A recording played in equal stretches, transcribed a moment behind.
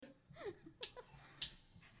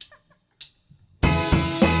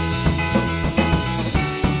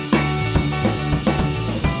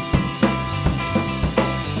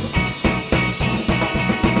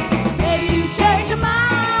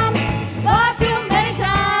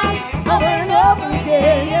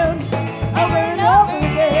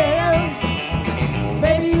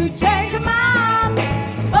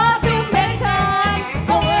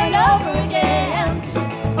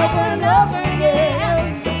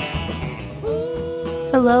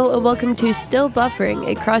Hello and welcome to Still Buffering,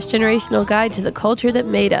 a cross-generational guide to the culture that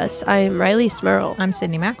made us. I am Riley Smurl. I'm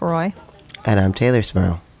Sydney McElroy. And I'm Taylor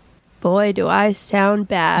Smurl. Boy, do I sound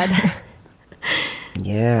bad.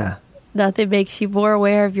 Yeah. Nothing makes you more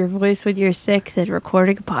aware of your voice when you're sick than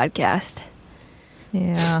recording a podcast.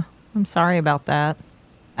 Yeah, I'm sorry about that.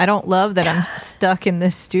 I don't love that I'm stuck in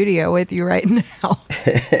this studio with you right now.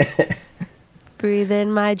 Breathe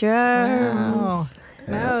in my germs.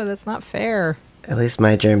 No, that's not fair. At least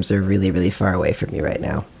my germs are really, really far away from me right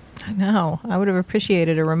now. I know. I would have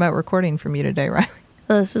appreciated a remote recording from you today, Riley.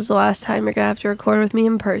 Well, this is the last time you're going to have to record with me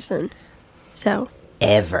in person. So.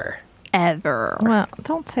 Ever. Well,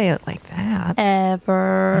 don't say it like that.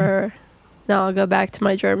 Ever. Now I'll go back to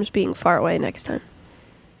my germs being far away next time.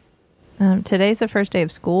 Today's the first day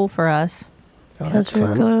of school for us. Oh, that's Because we're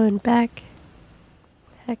fun. going back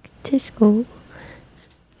to school.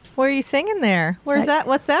 What are you singing there? Where's that?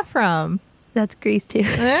 What's that from? That's Grease too.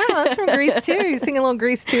 Yeah, that's from Grease 2. You singing a little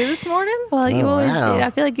Grease 2 this morning? Well, you Oh, always wow. do. I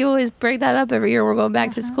feel like you always bring that up every year we're going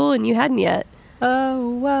back to school and you hadn't yet. Oh,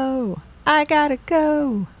 whoa. I gotta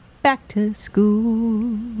go back to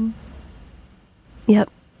school. Yep.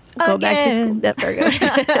 Go back to school. Again. Yep, there we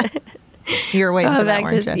go. You were waiting Go for that,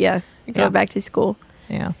 back weren't to you? yeah. Go Yeah. back to school.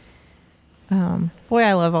 Yeah. Boy,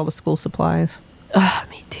 I love all the school supplies. Oh,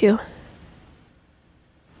 me too.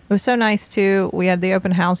 It was so nice too. We had the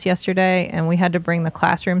open house yesterday, and we had to bring the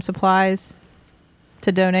classroom supplies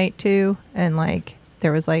to donate to, and like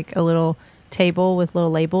there was like a little table with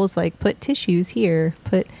little labels like put tissues here,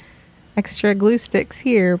 put extra glue sticks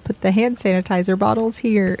here, put the hand sanitizer bottles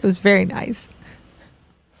here. It was very nice.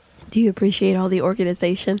 Do you appreciate all the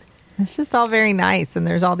organization? It's just all very nice, and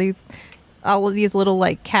there's all of these little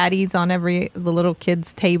like caddies on the little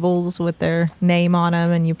kids' tables with their name on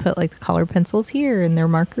them, and you put like the color pencils here, and their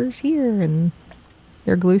markers here, and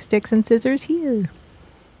their glue sticks and scissors here.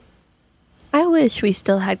 I wish we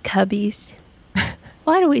still had cubbies.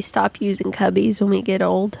 Why do we stop using cubbies when we get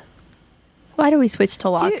old? Why do we switch to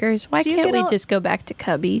lockers? Why do you can't get we a- just go back to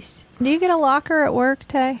cubbies? Do you get a locker at work,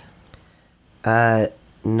 Tay?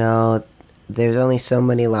 No, there's only so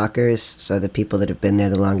many lockers, so the people that have been there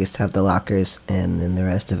the longest have the lockers, and then the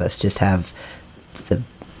rest of us just have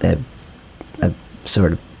a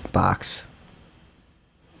sort of box.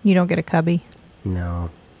 You don't get a cubby. No.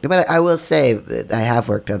 But I will say, that I have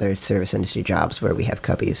worked other service industry jobs where we have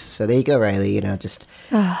cubbies. So there you go, Riley. You know, just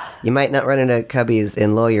you might not run into cubbies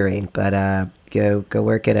in lawyering, but go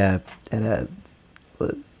work at a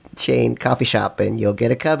chain coffee shop, and you'll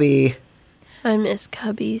get a cubby. I miss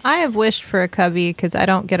cubbies. I have wished for a cubby because I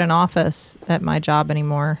don't get an office at my job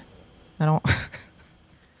anymore. I don't.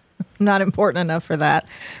 I'm not important enough for that,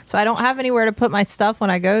 so I don't have anywhere to put my stuff when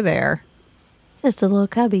I go there. Just a little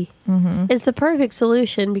cubby. Mm-hmm. It's the perfect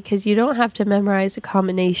solution because you don't have to memorize a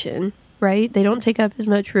combination, right? They don't take up as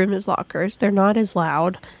much room as lockers. They're not as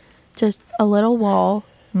loud. Just a little wall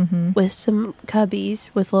with some cubbies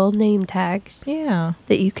with little name tags Yeah,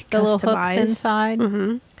 that you could the customize. little hooks inside.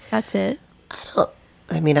 Mm-hmm. That's it.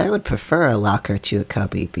 I would prefer a locker to a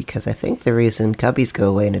cubby because I think the reason cubbies go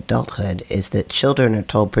away in adulthood is that children are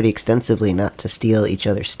told pretty extensively not to steal each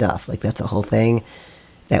other's stuff. Like, that's a whole thing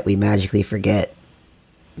that we magically forget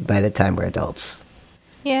by the time we're adults.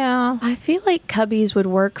 Yeah, I feel like cubbies would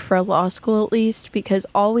work for a law school at least because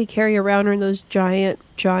all we carry around are those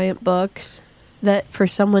giant books that for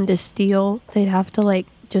someone to steal, they'd have to like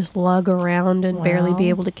just lug around and barely be Wow.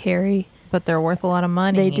 able to carry. but they're worth a lot of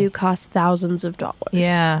money. They do cost thousands of dollars.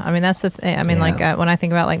 Yeah, I mean that's the thing. I mean, Yeah. like when I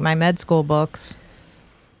think about like my med school books,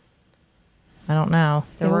 I don't know.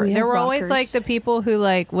 There Yeah, were we there have were always lockers. like the people who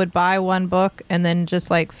like would buy one book and then just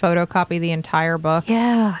like photocopy the entire book,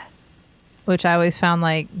 Yeah. which I always found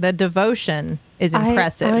like the devotion is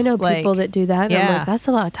impressive. I know Like, people that do that. And I'm yeah. like, that's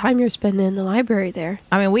a lot of time you're spending in the library there.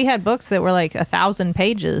 I mean, we had books that were like 1,000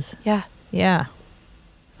 pages. Yeah. Yeah,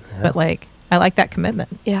 but like I like that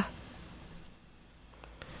commitment. Yeah.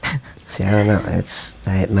 See, I don't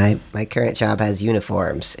know. My current job has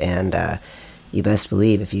uniforms, and you best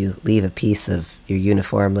believe if you leave a piece of your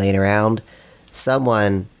uniform laying around,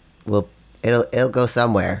 someone it'll go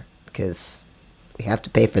somewhere because we have to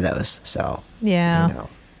pay for those. So Yeah. you know.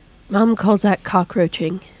 Mom calls that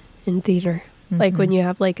cockroaching in theater. Like Mm-hmm. when you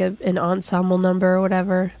have like an ensemble number or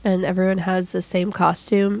whatever, and everyone has the same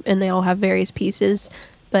costume and they all have various pieces.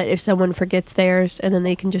 But if someone forgets theirs, and then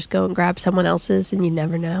they can just go and grab someone else's, and you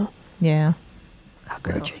never know. Yeah.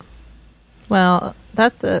 Cockroaching. Well,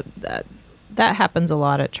 that happens a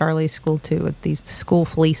lot at Charlie's school too, with these school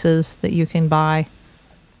fleeces that you can buy.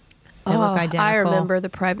 They look identical. I remember the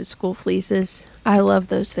private school fleeces. I love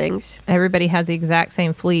those things. Everybody has the exact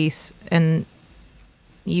same fleece, and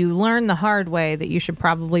you learn the hard way that you should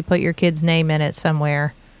probably put your kid's name in it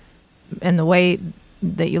somewhere. And the way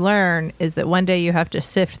that you learn is that one day you have to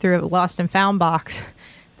sift through a lost and found box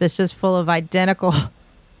that's just full of identical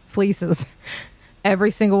fleeces.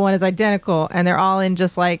 Every single one is identical, and they're all in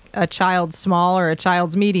just like a child's small or a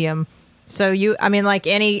child's medium. So like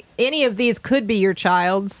any of these could be your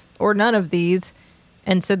child's or none of these.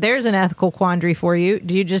 And so there's an ethical quandary for you.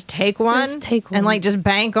 Do you just take one? Just take one. And like just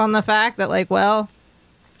bank on the fact that like, well,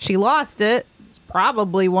 she lost it. It's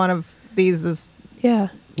probably one of these is Yeah.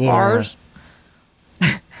 ours.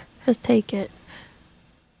 Just take it.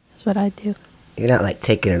 That's what I do. You're not like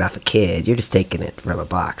taking it off a kid. You're just taking it from a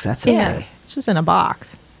box. That's okay. Yeah. It's just in a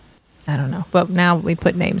box. I don't know. But now we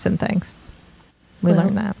put names in things. We Well,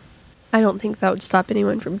 learned that. I don't think that would stop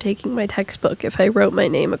anyone from taking my textbook if I wrote my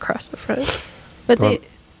name across the front. But Well,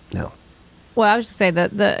 no. I was just say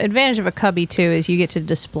that the advantage of a cubby too is you get to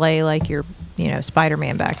display like your,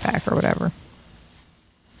 Spider-Man backpack or whatever.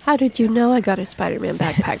 How did you know I got a Spider-Man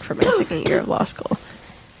backpack for my second year of law school?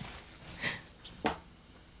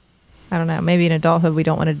 I don't know. Maybe in adulthood we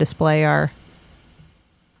don't want to display our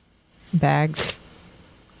bags.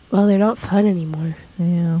 Well, they're not fun anymore.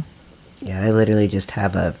 Yeah. Yeah, I literally just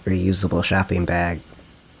have a reusable shopping bag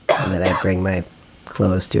that I bring my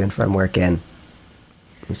clothes to and from work in.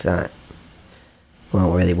 It's not. I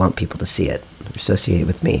don't really want people to see it. They're associated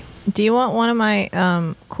with me. Do you want one of my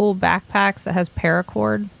cool backpacks that has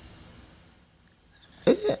paracord?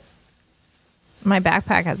 My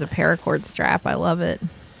backpack has a paracord strap. I love it.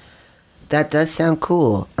 That does sound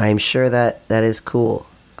cool. I'm sure that is cool.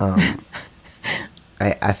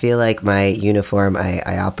 I feel like my uniform,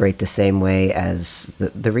 I operate the same way as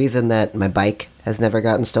the reason that my bike has never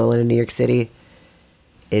gotten stolen in New York City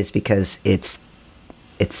is because it's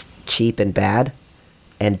cheap and bad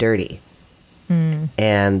and dirty.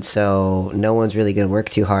 And so no one's really going to work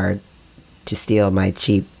too hard to steal my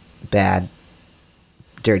cheap, bad,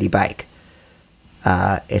 dirty bike.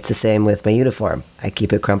 It's the same with my uniform. I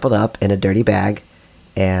keep it crumpled up in a dirty bag,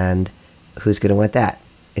 and who's going to want that?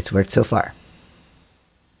 It's worked so far.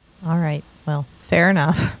 All right. Well, fair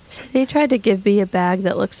enough. So they tried to give me a bag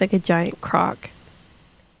that looks like a giant croc.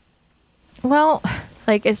 Well,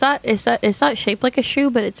 Like it's not shaped like a shoe,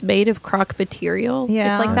 but it's made of croc material.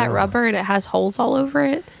 Yeah. It's like that rubber and it has holes all over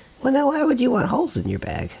it. Well, now why would you want holes in your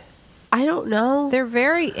bag? I don't know. they're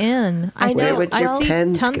very in. I know. Where would your I see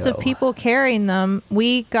pens tons go? of people carrying them.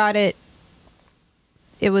 We got it.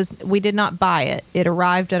 We did not buy it. It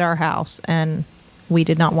arrived at our house and we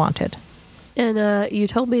did not want it. And you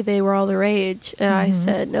told me they were all the rage, and I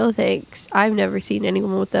said no thanks. I've never seen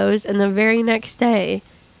anyone with those. And the very next day,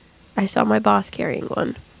 I saw my boss carrying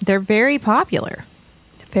one. They're very popular.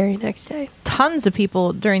 The very next day. Tons of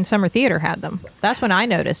people during summer theater had them. That's when I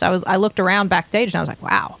noticed. I looked around backstage and I was like,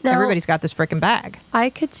 wow, No. everybody's got this freaking bag. I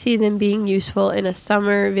could see them being useful in a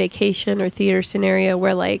summer vacation or theater scenario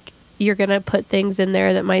where, like, you're going to put things in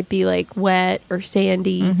there that might be, like, wet or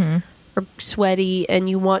sandy or sweaty, and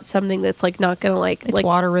you want something that's, like, not going to, like... It's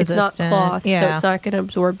water It's not resistant. cloth, so Yeah. it's not going to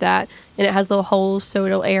absorb that. And it has little holes so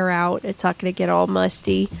it'll air out. It's not going to get all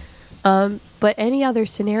musty. But any other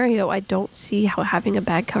scenario, I don't see how having a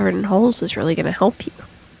bag covered in holes is really going to help you.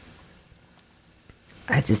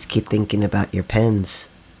 I just keep thinking about your pens.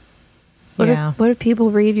 What Yeah. if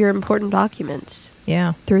people read your important documents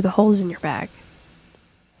Yeah. through the holes in your bag?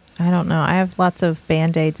 I don't know. I have lots of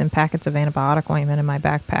Band-Aids and packets of antibiotic ointment in my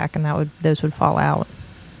backpack, and those would fall out.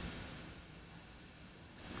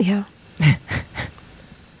 Yeah.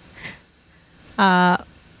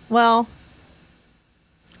 Well,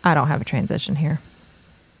 I don't have a transition here.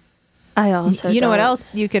 I also You know what don't. else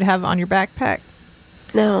you could have on your backpack?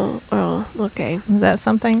 No. Oh, okay. Is that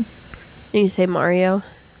something? You say Mario?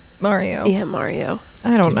 Mario. Yeah, Mario.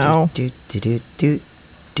 I don't know. Do, do, do, do,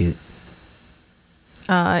 do.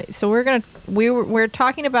 So we're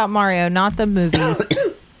talking about Mario, not the movie.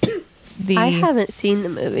 I haven't seen the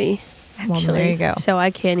movie, actually. Well, there you go. So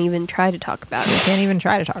I can't even try to talk about it. Can't even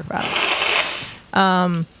try to talk about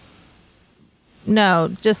it. No,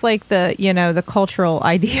 just like the cultural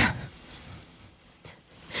idea.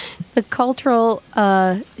 The cultural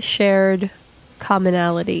shared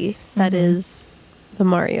commonality that is the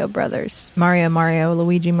Mario Brothers. Mario,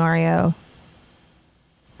 Luigi Mario,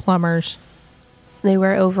 plumbers. They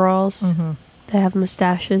wear overalls. They have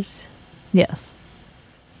mustaches Yes.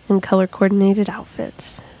 and color coordinated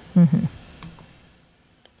outfits.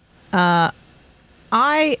 I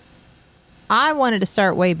wanted to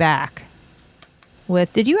start way back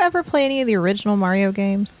with. Did you ever play any of the original Mario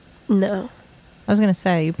games? No. I was going to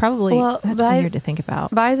say, you probably, Well, that's weird to think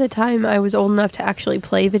about. By the time I was old enough to actually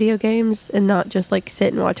play video games and not just like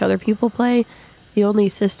sit and watch other people play, the only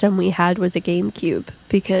system we had was a GameCube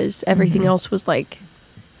because everything else was like,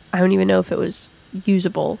 I don't even know if it was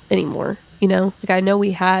usable anymore. You know, like I know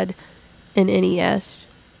we had an NES,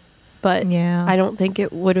 but Yeah. I don't think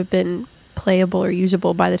it would have been playable or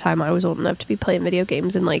usable by the time I was old enough to be playing video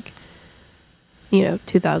games in like,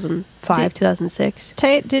 2005, 2006.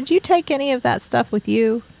 Did you take any of that stuff with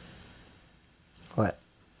you? What?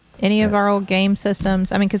 Any of our old game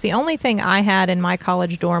systems? I mean, because the only thing I had in my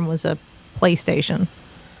college dorm was a PlayStation.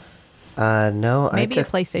 No, Maybe I a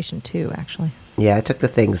took, PlayStation 2, actually. yeah, I took the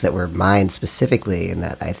things that were mine specifically, and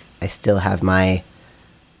that I still have my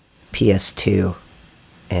PS2,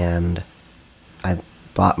 and I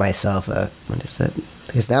bought myself what is that?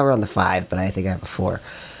 Because now we're on the 5, but I think I have a 4,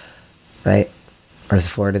 right? Or is the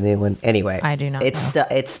 4 the new one? Anyway, I do not know.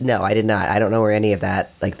 No, I did not. I don't know where any of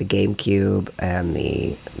that, like the GameCube and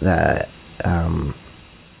the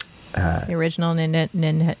The original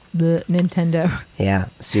Nintendo. yeah,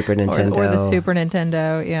 Super Nintendo Or the Super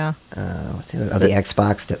Nintendo, yeah. the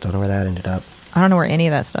Xbox. Don't know where that ended up. I don't know where any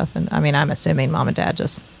of that stuff, and I mean, I'm assuming mom and dad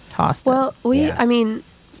just tossed Well, it. Yeah.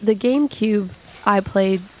 the GameCube I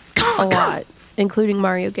played a lot, including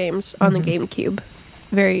Mario games on the GameCube,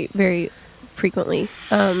 very, very frequently.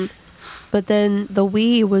 But then the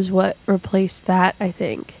Wii was what replaced that, I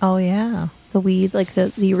think. Oh, yeah. The Wii, like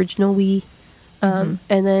the original Wii. And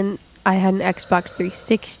then I had an Xbox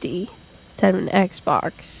 360 instead of an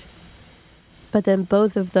Xbox. But then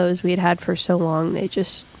both of those we had for so long, they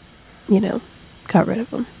just, got rid of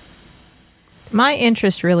them. My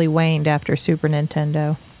interest really waned after Super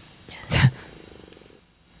Nintendo.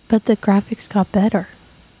 But the graphics got better.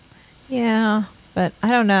 Yeah, but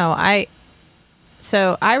I don't know. I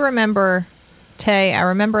remember, Tay, I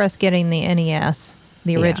remember us getting the NES,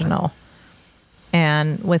 the Yeah. original,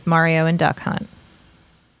 and with Mario and Duck Hunt.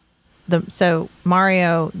 So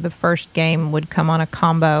Mario, the first game, would come on a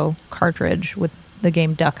combo cartridge with the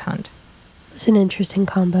game Duck Hunt. It's an interesting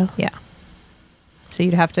combo. Yeah. So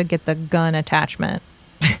you'd have to get the gun attachment.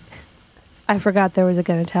 I forgot there was a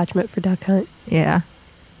gun attachment for Duck Hunt. Yeah.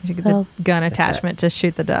 You get Oh. the gun attachment to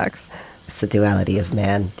shoot the ducks. It's the duality of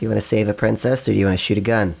man. Do you want to save a princess or do you want to shoot a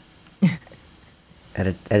gun at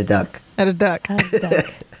a duck? At a duck. Duck.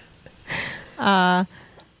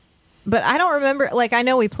 But I don't remember, like, I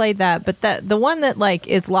know we played that, but the one that, like,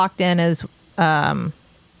 is locked in as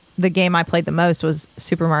the game I played the most was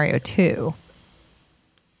Super Mario 2,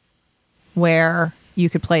 where you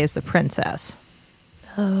could play as the princess.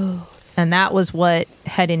 Oh. And that was what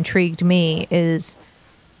had intrigued me, is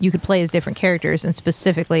you could play as different characters, and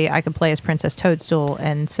specifically I could play as Princess Toadstool.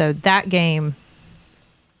 And so that game...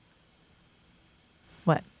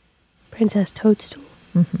 What? Princess Toadstool.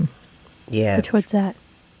 Yeah. Which one's that?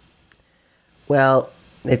 Well,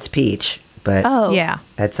 it's Peach, but Oh. Yeah.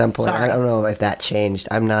 at some point, Sorry. I don't know if that changed.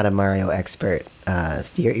 I'm not a Mario expert.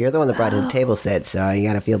 You're the one that brought in the table set, so you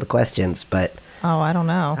got to field the questions. But Oh, I don't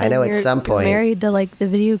know. I know at You're- some you're point, married to like the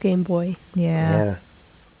video game boy. Yeah.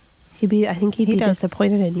 yeah, I think he'd He be does.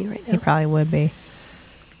 disappointed in you right He now. probably would be.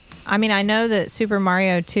 I mean, I know that Super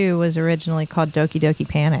Mario 2 was originally called Doki Doki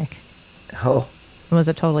Panic. oh, It was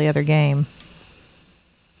a totally other game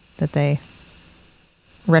that they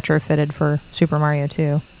retrofitted for Super Mario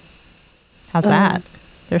 2. How's that?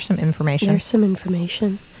 There's some information. There's some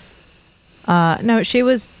information. No, she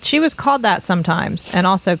was called that sometimes, and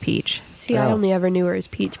also Peach. See, I Oh. only ever knew her as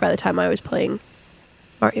Peach by the time I was playing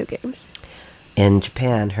Mario games. in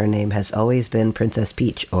Japan, her name has always been Princess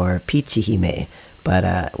Peach or Peachihime.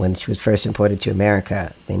 But when she was first imported to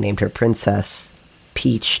America, they named her Princess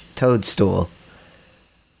Peach Toadstool.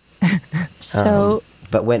 So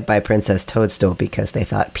But went by Princess Toadstool because they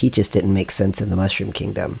thought peaches didn't make sense in the Mushroom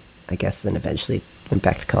Kingdom. I guess then eventually went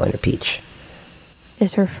back to calling her Peach.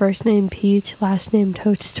 is her first name Peach, last name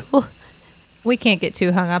Toadstool? We can't get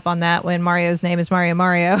too hung up on that when Mario's name is Mario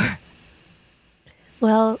Mario.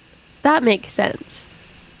 Well, that makes sense.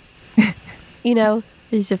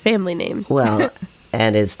 It's a family name. Well,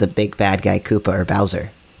 and is the big bad guy Koopa or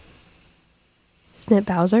Bowser? Isn't it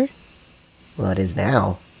Bowser? Well, it is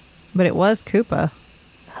now. But it was Koopa.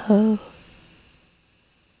 Oh.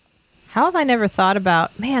 How have I never thought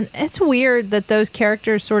about... Man, it's weird that those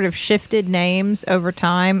characters sort of shifted names over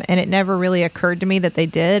time, and it never really occurred to me that they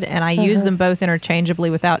did, and I use them both interchangeably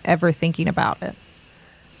without ever thinking about it.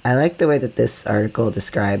 I like the way that this article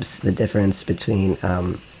describes the difference between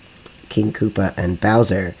King Koopa and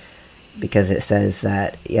Bowser, because it says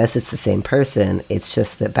that, yes, it's the same person, it's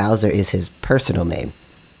just that Bowser is his personal name.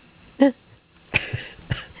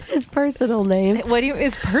 his personal name. What do you?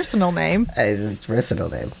 His personal name? His personal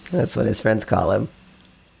name. That's what his friends call him.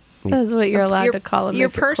 That's what you're allowed to call him. Your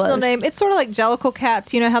if you're personal close. name. It's sort of like Jellicle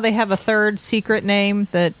cats. You know how they have a third secret name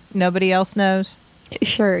that nobody else knows.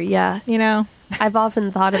 Sure, yeah. You know. I've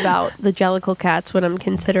often thought about the Jellicle cats when I'm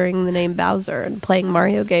considering the name Bowser and playing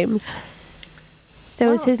Mario games.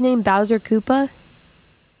 So is his name Bowser Koopa?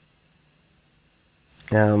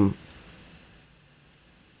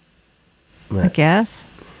 I guess.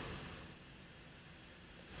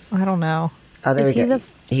 I don't know. Oh, there Is we he go. the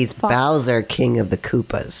He's fa- Bowser, King of the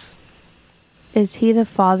Koopas. Is he the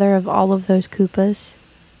father of all of those Koopas?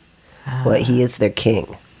 Well, he is their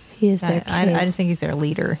king. He is their king. I just think he's their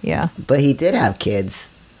leader. Yeah. But he did have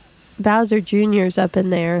kids. Bowser Jr.'s up in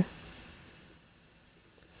there.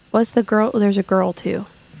 What's the girl? There's a girl too.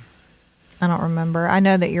 I don't remember. I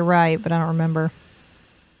know that you're right, but I don't remember.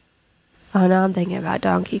 Oh, now I'm thinking about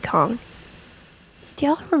Donkey Kong. Do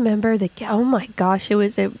y'all remember oh my gosh, it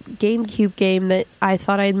was a GameCube game that I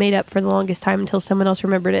thought I had made up for the longest time until someone else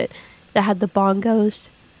remembered it. That had the bongos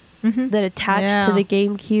that attached to the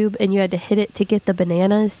GameCube, and you had to hit it to get the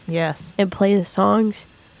bananas Yes. and play the songs.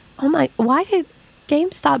 Oh my, why did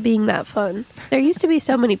games stop being that fun? There used to be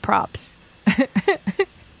so many props.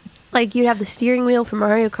 Like, you'd have the steering wheel for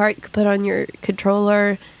Mario Kart you could put on your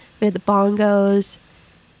controller. We had the bongos.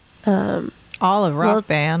 All of Rock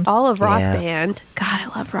Band. All of Rock Yeah. Band. God,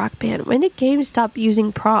 I love Rock Band. When did games stop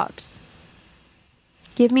using props?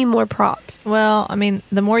 Give me more props. Well, I mean,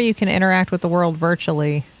 the more you can interact with the world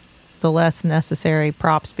virtually, the less necessary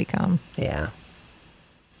props become. Yeah.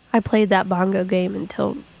 I played that bongo game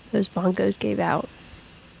until those bongos gave out.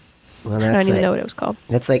 Well, I that's don't even like, know what it was called.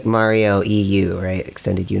 that's like Mario EU, right?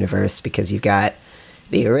 Extended Universe, because you've got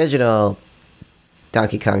the original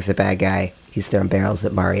Donkey Kong's the bad guy. He's throwing barrels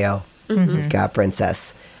at Mario. You've got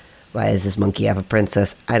Princess. Why does this monkey have a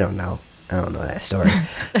princess? I don't know. I don't know that story.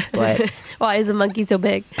 But Why is a monkey so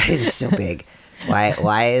big? it's so big.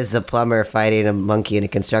 Why is a plumber fighting a monkey in a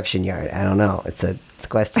construction yard? I don't know. It's a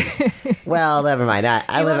question. Well, never mind.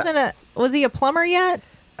 Was he a plumber yet?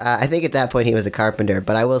 I think at that point he was a carpenter,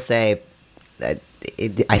 but I will say that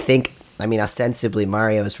ostensibly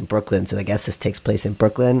Mario is from Brooklyn, so I guess this takes place in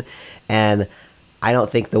Brooklyn, and I don't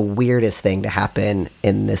think the weirdest thing to happen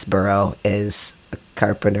in this borough is a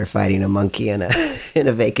carpenter fighting a monkey in a in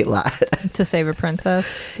a vacant lot. To save a princess?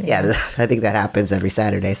 Yeah, I think that happens every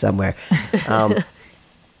Saturday somewhere.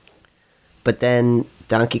 But then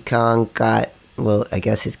Donkey Kong I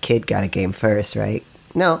guess his kid got a game first, right?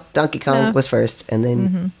 No, Donkey Kong was first, and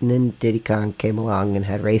then Diddy Kong came along and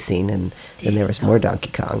had racing, and then there was more Donkey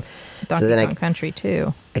Kong. Donkey Kong Country,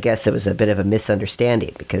 too. I guess it was a bit of a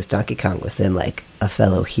misunderstanding because Donkey Kong was then like a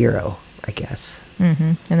fellow hero, I guess.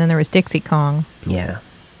 And then there was Dixie Kong. Yeah.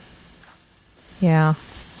 Yeah.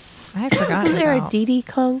 I had forgotten Isn't there a about... Diddy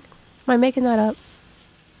Kong? Am I making that up?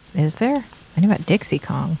 Is there? I knew about Dixie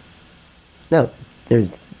Kong. No,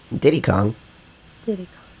 there's Diddy Kong. Diddy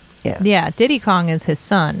Kong. Yeah. Yeah, Diddy Kong is his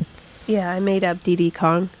son. Yeah, I made up Diddy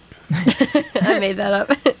Kong. I made that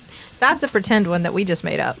up. That's a pretend one that we just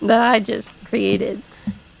made up. That I just created.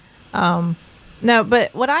 No,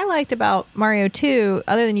 but what I liked about Mario 2,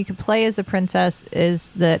 other than you could play as the princess, is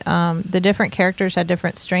that the different characters had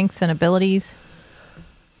different strengths and abilities.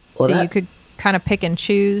 Well, So you could kind of pick and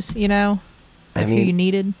choose, you know, I who mean- you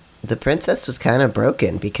needed. The princess was kind of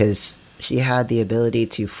broken because she had the ability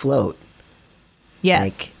to float.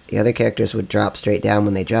 Yes. Like, the other characters would drop straight down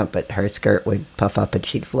when they jump, but her skirt would puff up and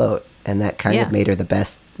she'd float. And that kind Yeah. of made her the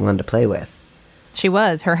best one to play with. She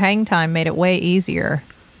was. Her hang time made it way easier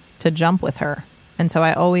to jump with her. And so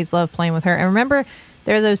I always loved playing with her. And remember,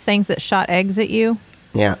 there are those things that shot eggs at you?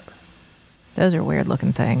 Yeah. Those are weird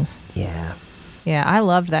looking things. Yeah. Yeah, I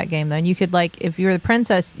loved that game though. And you could if you were the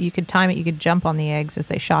princess, you could time it. You could jump on the eggs as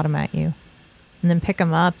they shot them at you, and then pick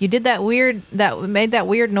them up. You did that made that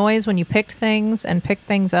weird noise when you picked things and picked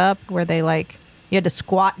things up, where they you had to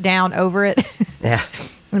squat down over it Yeah.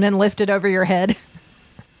 and then lift it over your head.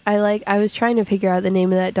 I was trying to figure out the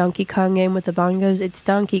name of that Donkey Kong game with the bongos. It's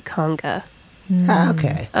Donkey Konga. Ah,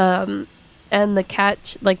 okay. And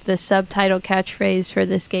the the subtitle catchphrase for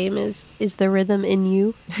this game is the rhythm in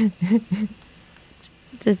you.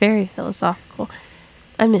 It's very philosophical.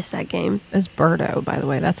 I miss that game. It's Birdo, by the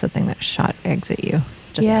way. That's the thing that shot eggs at you.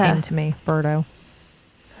 Just Yeah. came to me, Birdo.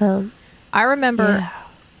 I Um, remember, Yeah.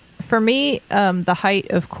 for me, the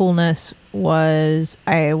height of coolness was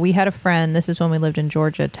we had a friend. This is when we lived in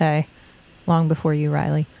Georgia, Tay, long before you,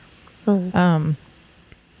 Riley.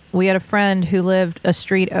 We had a friend who lived a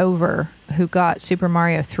street over who got Super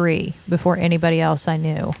Mario 3 before anybody else I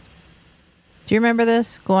knew. Do you remember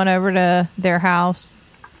this? Going over to their house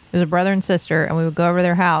It was a brother and sister, and we would go over to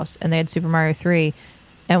their house, and they had Super Mario 3.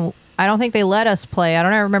 And I don't think they let us play. I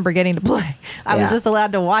don't ever remember getting to play. I was Yeah. just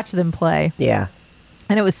allowed to watch them play. Yeah.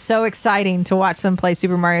 And it was so exciting to watch them play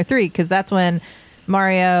Super Mario 3 because that's when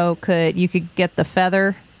you could get the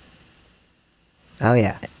feather Oh,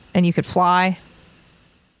 yeah. and you could fly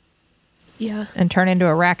Yeah. and turn into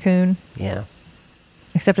a raccoon. Yeah.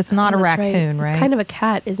 Except it's not Oh, a that's raccoon, right? It's kind of a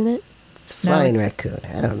cat, isn't it? It's flying it's- raccoon.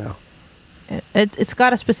 I don't know. It's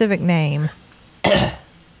got a specific name.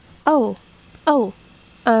 Oh. Oh.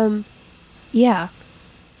 Yeah.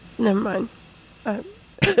 Never mind.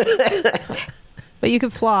 But you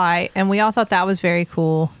could fly, and we all thought that was very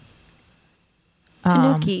cool.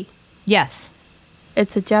 Tanuki. Yes.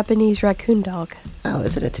 It's a Japanese raccoon dog. Oh,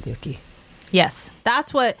 is it a tanuki? Yes.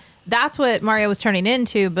 That's what Mario was turning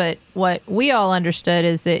into, but what we all understood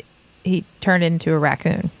is that he turned into a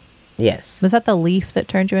raccoon. Yes. Was that the leaf that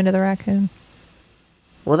turned you into the raccoon?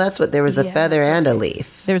 Well, that's what. There was a Yeah, feather and a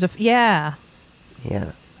leaf. There was yeah.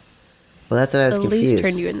 Yeah. Well, that's what I was The confused. leaf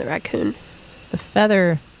turned you in the raccoon. The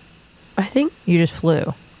feather, I think. you just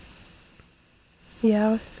flew.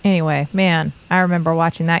 Yeah. Anyway, man, I remember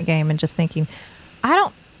watching that game and just thinking,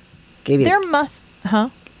 Gave you,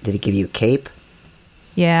 Did Did it give you a cape?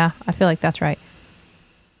 Yeah, I feel like that's right.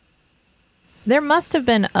 There must have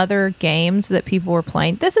been other games that people were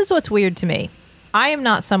playing. This is what's weird to me. I am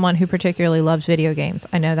not someone who particularly loves video games.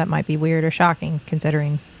 I know that might be weird or shocking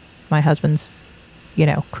considering my husband's,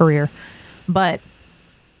 career. But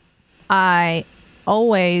I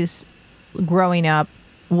always, growing up,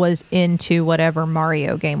 was into whatever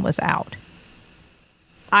Mario game was out.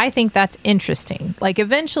 I think that's interesting. Like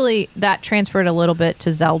eventually that transferred a little bit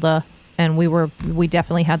to Zelda, and we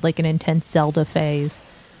definitely had like an intense Zelda phase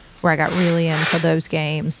where I got really into those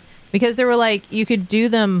games because there were like you could do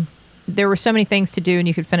them. There were so many things to do, and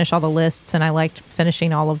you could finish all the lists, and I liked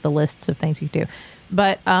finishing all of the lists of things you could do.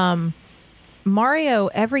 But Mario,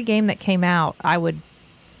 every game that came out, I would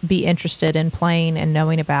be interested in playing and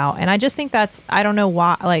knowing about, and I just think I don't know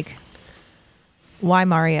why. Like, why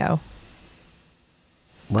Mario?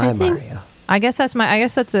 Why I think- Mario? I guess that's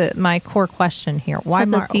my core question here. Why Is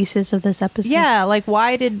that Mario? the thesis of this episode? Yeah, like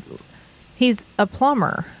he's a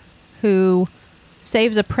plumber who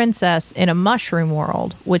saves a princess in a mushroom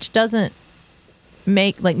world, which doesn't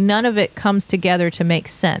make none of it comes together to make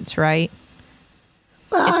sense, right?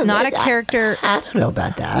 Well, It's not a character. I don't know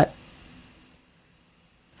about that.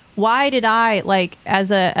 Why did I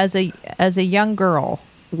as a young girl?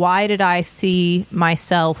 Why did I see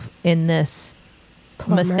myself in this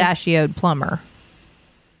Plumber. mustachioed plumber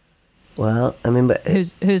Well, I mean, but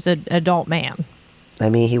who's an adult man? I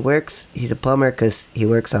mean, he's a plumber because he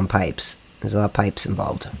works on pipes. There's a lot of pipes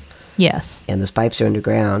involved. Yes. And those pipes are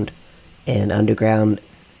underground. And underground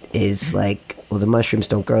is the mushrooms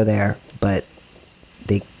don't grow there, but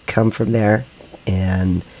they come from there.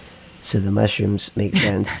 And so the mushrooms make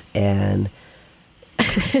sense. And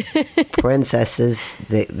princesses,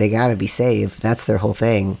 they gotta be saved. That's their whole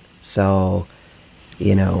thing. So,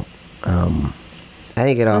 I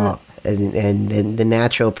think it all... And the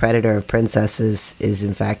natural predator of princesses is,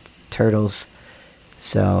 in fact, turtles.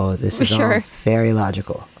 So this is all Sure. very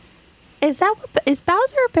logical. Is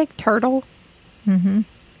Bowser a big turtle?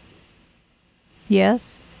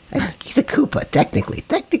 Yes. He's a Koopa, technically.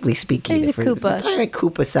 Technically speaking. He's a if we're Koopa. talking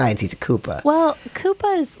Koopa science, he's a Koopa. Well,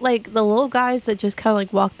 Koopas, like the little guys that just kind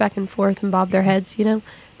of walk back and forth and bob their heads,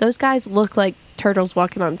 those guys look like turtles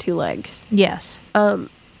walking on two legs. Yes.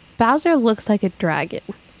 Bowser looks like a dragon.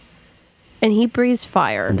 And he breathes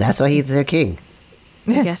fire. And that's why he's their king.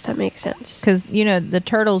 I guess that makes sense. Because, the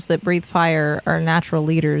turtles that breathe fire are natural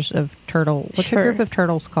leaders of turtle. What's Sure. a group of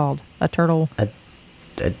turtles called? A turtle. A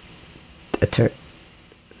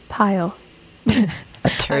Pile.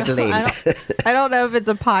 turtling. I don't know if it's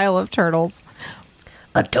a pile of turtles.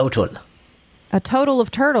 A total. A total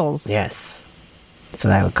of turtles. Yes. That's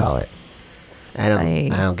what I would call it. I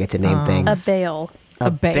don't get to name A things. bale. A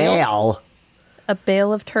bale? bale. A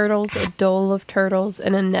bale of turtles, a dole of turtles,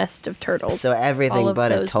 and a nest of turtles. So All everything of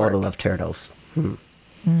but a those total work. of turtles. Do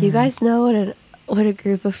you guys know what a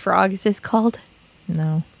group of frogs is called?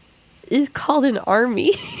 No. It's called an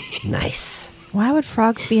army. Nice. Why would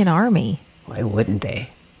frogs be an army? Why wouldn't they?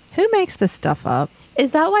 Who makes this stuff up?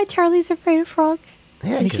 Is that why Charlie's afraid of frogs?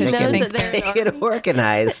 Yeah, because He they knows can, that they're they can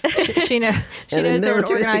organize. She knows And the they're an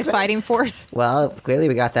militaristic organized way. fighting force. Well, clearly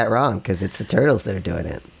we got that wrong because it's the turtles that are doing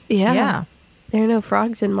it. Yeah. There are no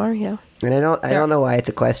frogs in Mario. And I don't know why it's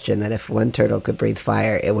a question that if one turtle could breathe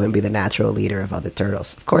fire, it wouldn't be the natural leader of other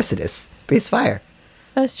turtles. Of course it is. Breathes fire.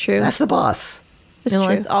 That's true. That's the boss. It's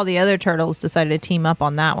Unless true. all the other turtles decided to team up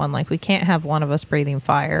on that one. Like, we can't have one of us breathing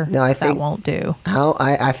fire. No, I that think- won't do.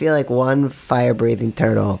 I feel like one fire-breathing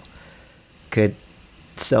turtle could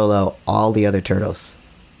solo all the other turtles.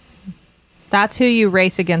 That's who you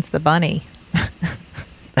race against the bunny.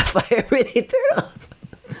 A fire-breathing turtle.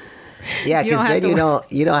 Yeah, You don't because have then to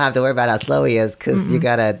you don't have to worry about how slow he is because you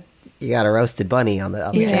got a roasted bunny on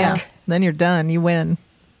the Yeah. track. Then you're done. You win.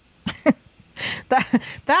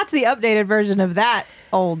 That's the updated version of that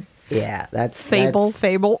old Yeah, that's Fable.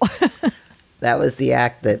 fable. That was the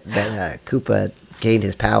act that Koopa gained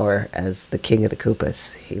his power as the king of the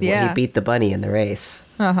Koopas. He Yeah. beat the bunny in the race.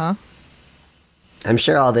 Uh-huh. I'm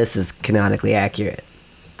sure all this is canonically accurate.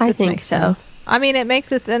 I This think makes so. sense. I mean, it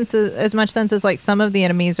makes as much sense as like some of the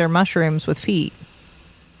enemies are mushrooms with feet.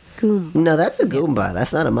 Goomba. No, that's a Goomba.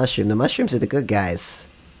 That's not a mushroom. The mushrooms are the good guys.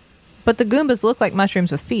 But the Goombas look like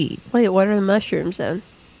mushrooms with feet. Wait, what are the mushrooms then?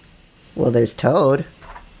 Well, there's Toad.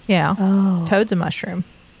 Yeah. Oh. Toad's a mushroom.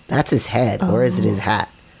 That's his head, or is it his hat?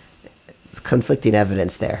 Conflicting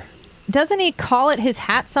evidence there. Doesn't he call it his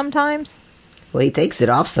hat sometimes? Well, he takes it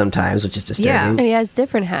off sometimes, which is disturbing. Yeah. And he has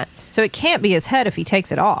different hats. So it can't be his head if he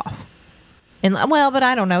takes it off. And well, but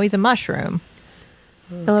I don't know. He's a mushroom.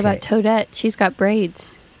 And what about Toadette? She's got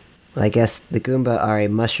braids. Well, I guess the Goomba are a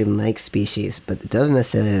mushroom-like species, but it doesn't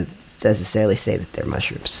necessarily say that they're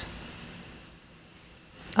mushrooms.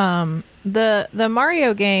 The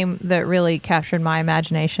Mario game that really captured my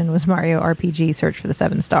imagination was Mario RPG Search for the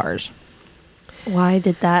Seven Stars. Why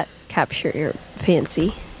did that capture your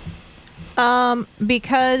fancy?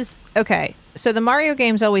 Because, okay, so the Mario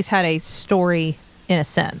games always had a story in a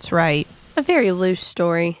sense, right? A very loose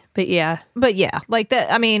story, but yeah. But yeah, like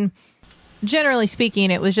that, I mean, generally speaking,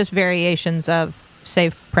 it was just variations of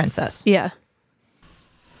Save Princess. Yeah.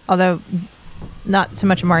 Although, not so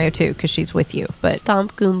much Mario 2, because she's with you, but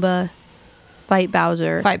Stomp Goomba, fight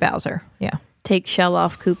Bowser, Fight Bowser. Yeah. take shell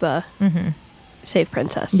off Koopa, save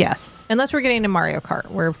Princess. Yes. Unless we're getting into Mario Kart,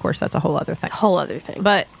 where, of course, that's a whole other thing. It's a whole other thing.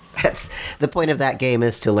 But, That's the point of that game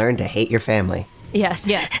is to learn to hate your family. yes.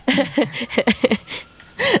 yes.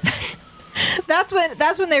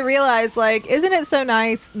 That's when they realize, like, isn't it so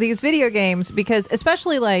nice, these video games, because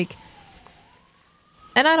especially like,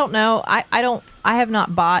 and I don't know, I have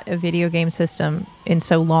not bought a video game system in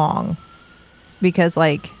so long because,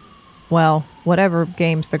 like, well, whatever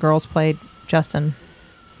games the girls played, Justin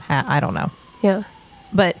I don't know. Yeah.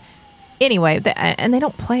 But anyway, and they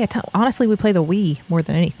don't play a ton. Honestly, we play the Wii more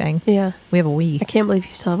than anything. Yeah. We have a Wii. I can't believe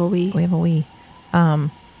you still have a Wii. We have a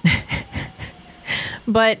Wii.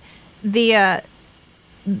 But the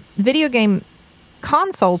video game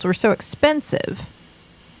consoles were so expensive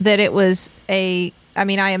that it was I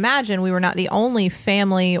imagine we were not the only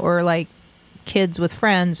family or like kids with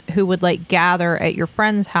friends who would like gather at your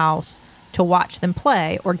friend's house to watch them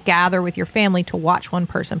play or gather with your family to watch one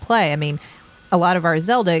person play. I mean, a lot of our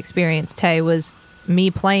Zelda experience, Tay, was me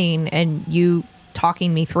playing and you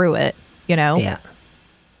talking me through it, you know? Yeah.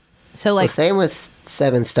 So Well, like, same with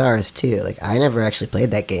Seven Stars too. Like I never actually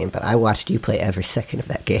played that game, but I watched you play every second of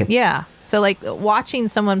that game. yeah. So like watching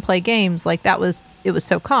someone play games, like it was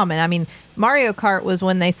so common. I mean, Mario Kart was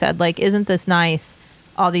when they said like, isn't this nice?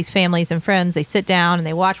 All these families and friends, they sit down and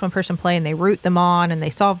they watch one person play and they root them on and they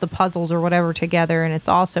solve the puzzles or whatever together. And it's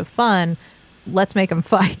all so fun. Let's make them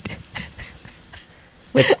fight.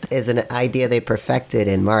 Which is an idea they perfected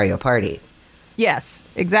in Mario Party. Yes,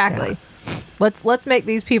 exactly. Let's make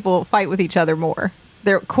these people fight with each other more.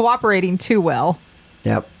 They're cooperating too well.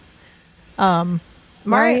 Yep.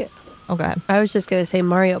 Mario. Oh, go ahead. I was just going to say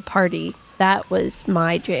Mario Party. That was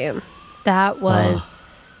my jam. That was,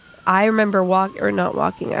 I remember I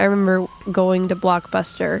remember going to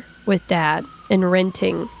Blockbuster with Dad and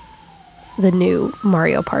renting the new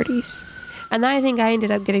Mario Parties. And then I think I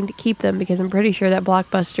ended up getting to keep them because I'm pretty sure that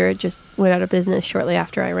Blockbuster just went out of business shortly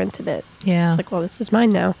after I rented it. Yeah. It's like, well, this is mine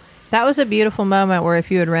now. That was a beautiful moment where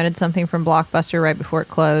if you had rented something from Blockbuster right before it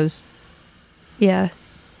closed, Yeah.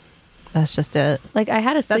 that's just it. Like I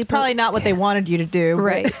had a That's sleep. probably not what they wanted you to do. but-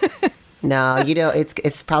 Right. No,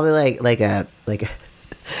 it's probably like a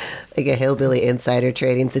hillbilly insider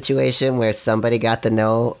trading situation where somebody got to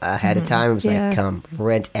know ahead of time. It was Yeah. like, come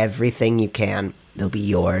rent everything you can; it'll be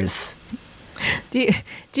yours. Do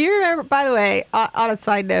you remember, by the way, on a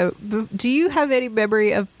side note, do you have any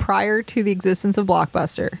memory of prior to the existence of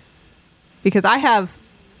Blockbuster? Because I have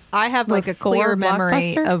like a Before clear memory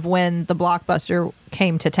Blockbuster? of when the Blockbuster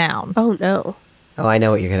came to town. Oh no. Oh, I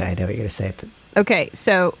know what you're gonna say. But Okay,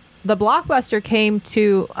 so the Blockbuster came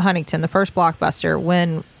to Huntington, the first Blockbuster,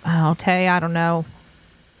 when, Tay, I don't know,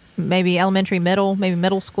 maybe elementary, maybe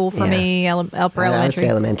middle school for Yeah. me, upper I would elementary. say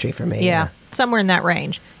elementary for me. Yeah, somewhere in that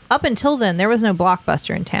range. Up until then, there was no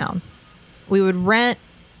Blockbuster in town. We would rent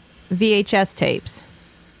VHS tapes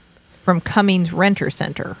from Cummings Renter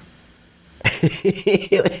Center,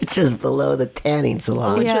 It's just below the tanning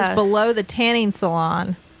salon. which Yeah. was below the tanning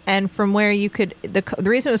salon. And from where you could, the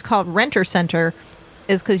reason it was called Renter Center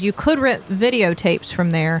is because you could rent videotapes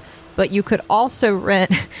from there, but you could also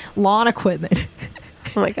rent lawn equipment.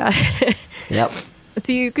 Oh my god. Yep.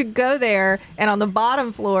 So you could go there, and on the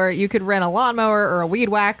bottom floor, you could rent a lawnmower or a weed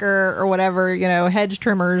whacker or whatever, hedge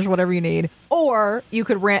trimmers, whatever you need. Or you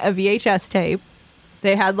could rent a VHS tape.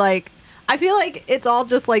 They had I feel like it's all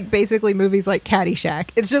just basically movies like Caddyshack.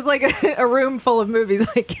 It's just like a room full of movies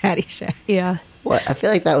like Caddyshack. Yeah. Well, I feel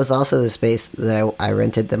like that was also the space that I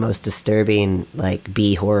rented the most disturbing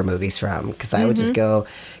B horror movies from, because I would just go,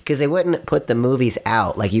 because they wouldn't put the movies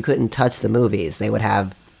out. Like, you couldn't touch the movies. They would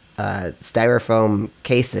have styrofoam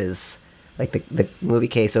cases, like the movie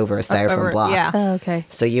case over a styrofoam block. Yeah. Oh, okay.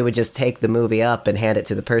 So you would just take the movie up and hand it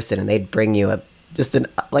to the person, and they'd bring you a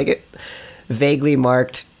vaguely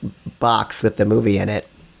marked box with the movie in it.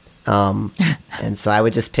 And so I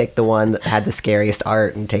would just pick the one that had the scariest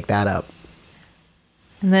art and take that up.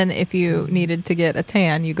 And then if you needed to get a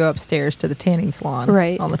tan, you go upstairs to the tanning salon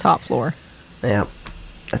Right. on the top floor. Yeah,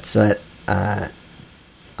 that's what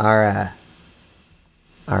our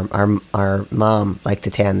mom liked to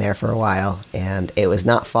tan there for a while, and it was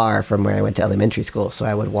not far from where I went to elementary school. So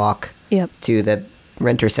I would walk Yep. to the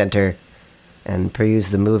renter center and peruse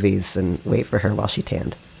the movies and wait for her while she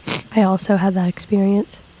tanned. I also had that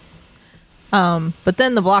experience. But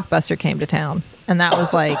then the Blockbuster came to town, and that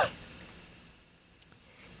was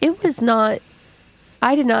It was not.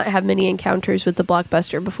 I did not have many encounters with the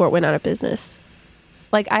Blockbuster before it went out of business.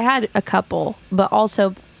 I had a couple, but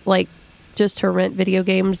also just to rent video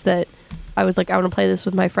games that I was I want to play this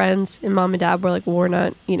with my friends, and mom and dad were well, we're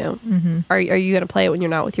not, are you going to play it when you're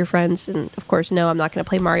not with your friends? And of course, no, I'm not going to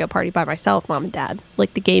play Mario Party by myself, mom and dad. The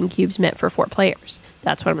GameCube's meant for 4 players.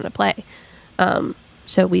 That's what I'm going to play.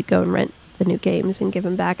 So we'd go and rent the new games and give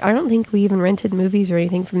them back. I don't think we even rented movies or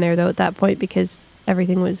anything from there though at that point, because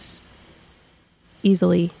everything was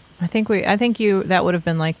easily. I think that would have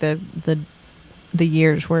been the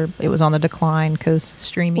years where it was on the decline because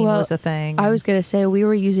streaming was a thing. I was going to say we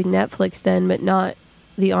were using Netflix then, but not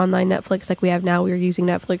the online Netflix like we have now. We were using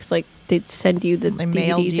Netflix they'd send you the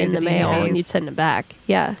mailed DVDs you in the the mail DVDs. and you'd send them back.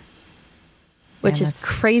 Yeah. Which Man, is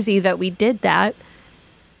that's- crazy that we did that.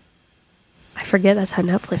 I forget that's how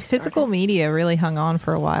Netflix Physical media really hung on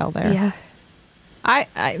for a while there. started.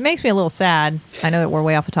 Yeah. It makes me a little sad. I know that we're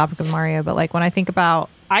way off the topic of Mario, but when I think about,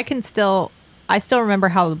 I still remember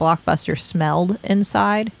how the Blockbuster smelled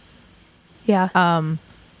inside. Yeah.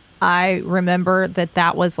 I remember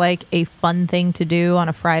that was a fun thing to do on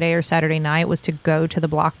a Friday or Saturday night, was to go to the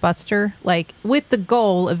Blockbuster, with the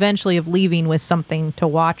goal eventually of leaving with something to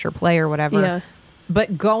watch or play or whatever. Yeah.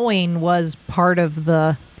 But going was part of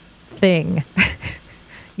the thing,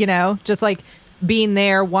 just being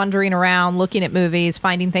there, wandering around, looking at movies,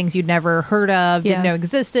 finding things you'd never heard of, didn't Yeah. know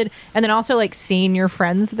existed, and then also seeing your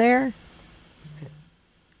friends there.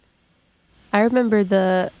 I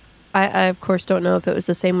remember I of course don't know if it was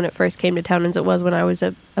the same when it first came to town as it was when I was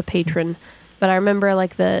a patron, but I remember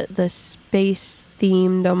the space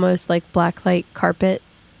themed almost blacklight carpet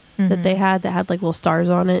that they had that had little stars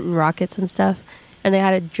on it and rockets and stuff, and they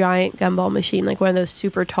had a giant gumball machine, one of those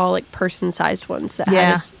super tall person sized ones that had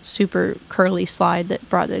Yeah. a super curly slide that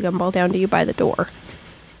brought the gumball down to you by the door.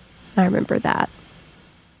 I remember that.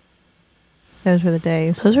 Those were the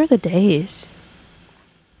days. Those were the days.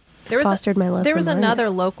 There was Fostered my love There for was Mario. another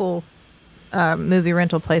local movie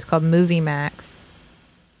rental place called Movie Max.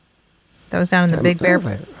 That was down in the Big Bear.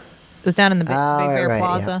 It was down in the Big Bear right,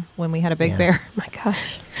 Plaza when we had a Big Yeah. Bear. Oh my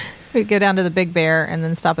gosh. We'd go down to the Big Bear and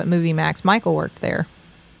then stop at Movie Max. Michael worked there,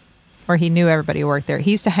 or he knew everybody who worked there.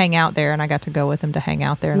 He used to hang out there, and I got to go with him to hang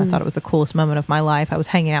out there, and I thought it was the coolest moment of my life. I was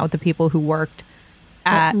hanging out with the people who worked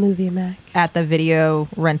at Movie Max. the video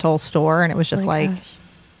rental store, and it was just Oh my gosh.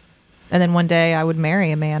 and then one day I would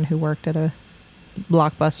marry a man who worked at a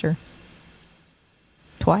Blockbuster.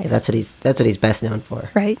 Twice. That's what he's best known for.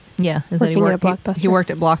 Right? Yeah, is that he Working at worked, Blockbuster. he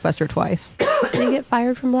worked at Blockbuster twice, Did he get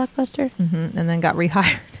fired from Blockbuster? and then got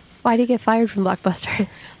rehired. Why did he get fired from Blockbuster?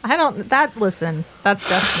 Listen, that's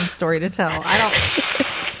Justin's story to tell.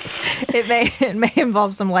 It may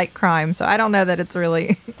involve some light crime, so I don't know that it's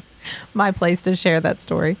really my place to share that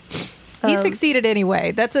story. He succeeded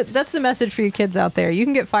anyway. That's the message for you kids out there. You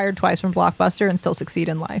can get fired twice from Blockbuster and still succeed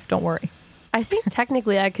in life. Don't worry. I think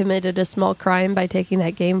technically I committed a small crime by taking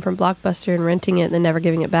that game from Blockbuster and renting it and then never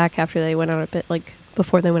giving it back after they went out of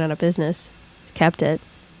before they went out of business. Kept it.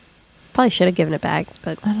 Probably should have given it back,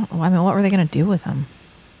 but I don't know. I mean, what were they going to do with them?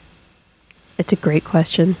 it's a great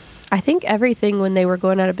question. I think everything when they were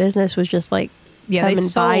going out of business was just like Yeah, come they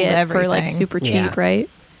and buy sold it for like everything. super cheap, Yeah. right?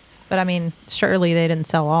 But I mean, surely they didn't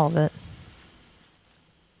sell all of it.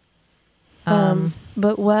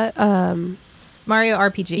 But what Mario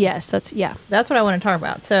RPG. yes, that's That's what I want to talk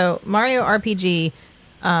about. So Mario RPG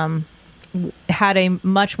had a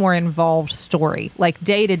much more involved story. Like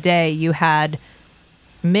day to day, you had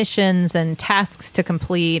missions and tasks to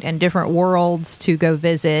complete and different worlds to go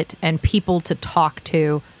visit and people to talk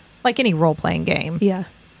to, like any role-playing game. yeah.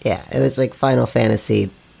 Yeah, it was like Final Fantasy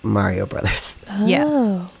Mario Brothers. Yes.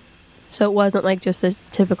 Oh. So it wasn't like just a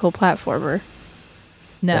typical platformer.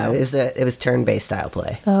 No. It was turn-based style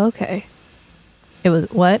play. Oh, okay. It was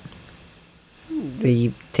what? Where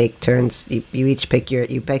you take turns. You each pick your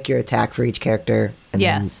attack for each character, and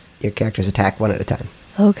Yes. then your characters attack one at a time.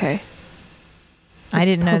 Okay. I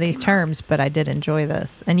didn't know these Pokemon. terms, but I did enjoy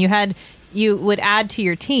this. And you would add to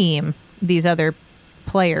your team these other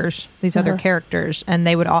players, these other Uh-huh. characters, and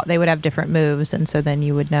they would have different moves, and so then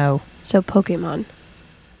you would know. So Pokemon.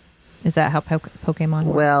 Is that how Pokemon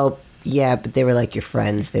works? Well, yeah, but they were like your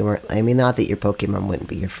friends. They weren't. I mean, not that your Pokemon wouldn't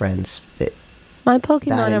be your friends. My That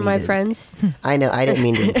Pokemon I are my needed. friends. I know. I didn't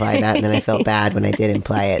mean to imply that, and then I felt bad when I did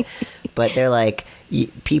imply it. But they're like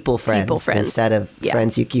people friends, People friends. instead of Yeah.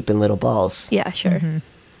 friends you keep in little balls. Yeah, sure.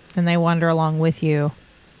 And they wander along with you.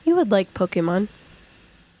 You would like Pokemon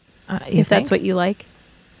You if that's what you like.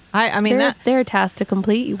 I mean, They're a task to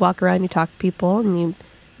complete. You walk around, you talk to people, and you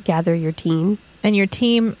gather your team. and your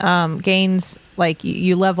team gains, like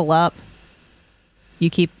you level up. You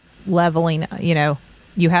keep leveling.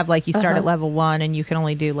 You have like you start at level 1, and you can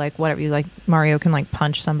only do like whatever you like. Mario can like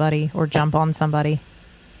punch somebody or jump on somebody.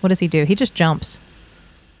 What does he do? He just jumps.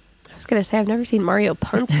 I was gonna say I've never seen Mario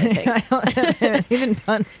punch. I think. He didn't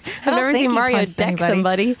punch. I've never seen Mario deck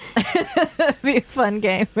somebody. It'd be a fun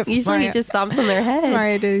game. if Usually Mario, he just stomps on their head.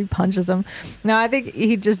 Mario punches him. No, I think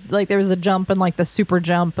he just like there was a jump and like the super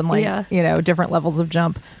jump and like Yeah. different levels of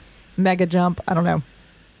jump, mega jump. I don't know.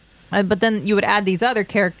 But then you would add these other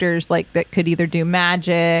characters like that could either do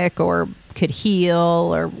magic or could heal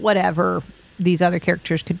or whatever these other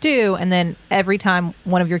characters could do. And then every time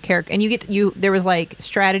one of your character and there was like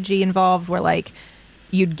strategy involved where like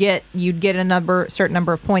you'd get a certain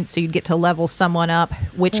number of points, so you'd get to level someone up.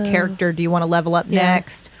 Which character do you want to level up Yeah.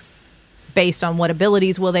 next? Based on what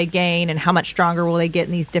abilities will they gain and how much stronger will they get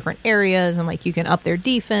in these different areas, and like you can up their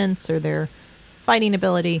defense or their fighting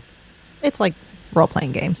ability. It's like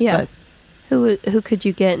role-playing games. Yeah. But Who could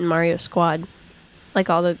you get in Mario Squad? Like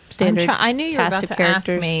all the standard. I knew you were cast about of to ask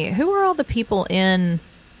characters. me who were all the people in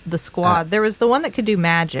the squad. There was the one that could do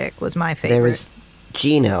magic. Was my favorite. There was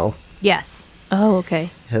Gino, yes. Oh, okay.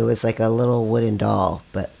 who was like a little wooden doll,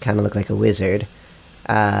 but kind of looked like a wizard.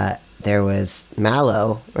 There was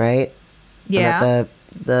Mallow, right? Yeah.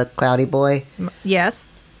 The cloudy boy. Yes.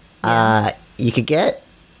 You could get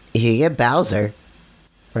Bowser,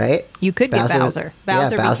 right? You could get Bowser. Yeah,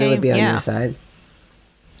 Bowser would be on yeah. your side.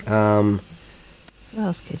 What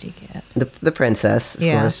else could you get? The princess, of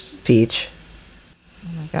Yeah. course, Peach. Oh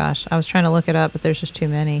my gosh, I was trying to look it up, but there's just too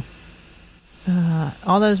many.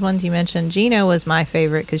 All those ones you mentioned, Gino was my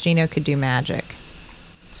favorite because Gino could do magic.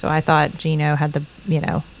 So I thought Gino had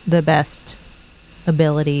the best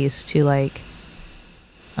abilities to like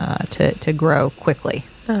to grow quickly.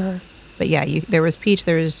 But yeah, there was Peach,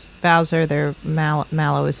 there was Bowser,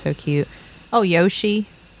 Mallow was so cute. Oh, Yoshi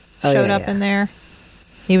Oh, showed yeah, up yeah. in there.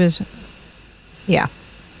 He was, yeah.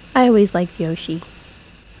 I always liked Yoshi.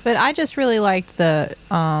 But I just really liked the,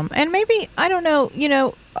 and maybe, I don't know,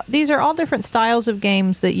 these are all different styles of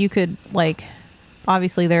games that you could, like,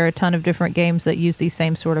 obviously there are a ton of different games that use these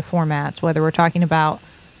same sort of formats, whether we're talking about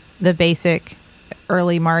the basic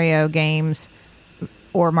early Mario games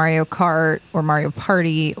or Mario Kart or Mario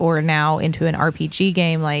Party or now into an RPG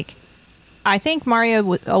game. Like, I think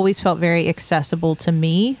Mario always felt very accessible to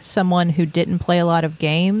me, someone who didn't play a lot of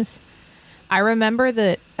games. I remember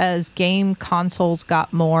that as game consoles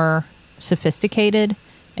got more sophisticated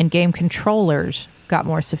and game controllers got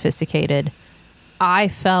more sophisticated, I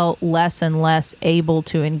felt less and less able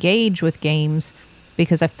to engage with games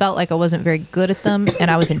because I felt like I wasn't very good at them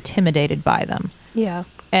and I was intimidated by them. Yeah.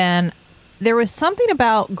 And there was something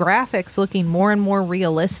about graphics looking more and more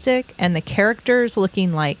realistic and the characters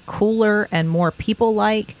looking like cooler and more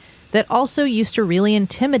people-like that also used to really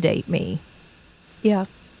intimidate me. Yeah.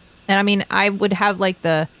 And I mean, I would have like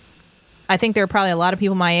I I think there are probably a lot of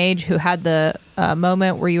people my age who had the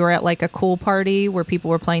moment where you were at like a cool party where people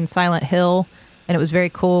were playing Silent Hill, and it was very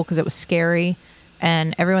cool because it was scary,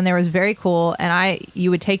 and everyone there was very cool. And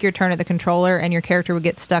you would take your turn at the controller, and your character would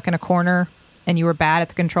get stuck in a corner, and you were bad at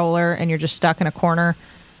the controller, and you're just stuck in a corner.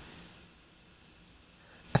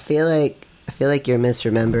 I feel like you're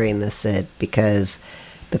misremembering this, Sid, because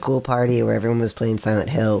the cool party where everyone was playing Silent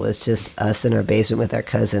Hill was just us in our basement with our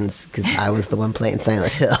cousins, because I was the one playing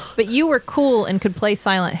Silent Hill. But you were cool and could play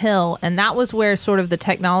Silent Hill, and that was where sort of the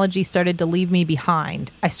technology started to leave me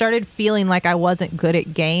behind. I started feeling like I wasn't good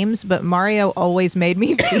at games, but Mario always made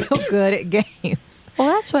me feel good at games. Well,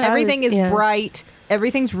 that's what Everything is bright.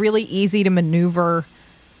 Everything's really easy to maneuver.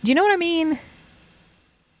 Do you know what I mean?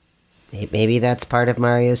 Maybe that's part of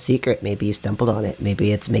Mario's secret. Maybe you stumbled on it.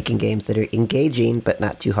 Maybe it's making games that are engaging but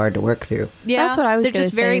not too hard to work through. Yeah, that's what I was They're going to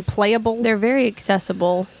just say. very playable. They're very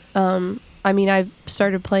accessible. I mean, I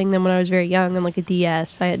started playing them when I was very young on like a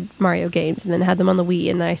DS. I had Mario games and then had them on the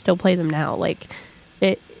Wii, and I still play them now. Like,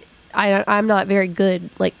 I'm not very good,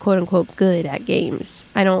 like quote unquote, good at games.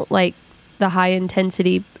 I don't like the high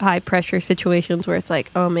intensity, high pressure situations where it's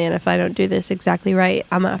like, oh man, if I don't do this exactly right,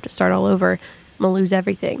 I'm gonna have to start all over. I'm gonna lose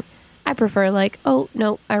everything. I prefer like, oh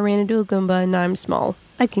no, I ran into a Goomba and now I'm small.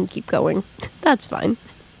 I can keep going. That's fine.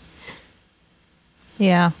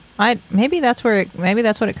 Yeah, maybe that's what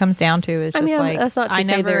it comes down to. Is just like, that's not to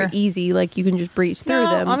say they're easy. Like you can just breeze through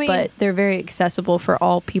them, I mean, but they're very accessible for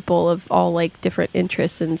all people of all like different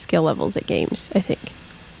interests and skill levels at games. I think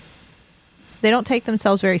they don't take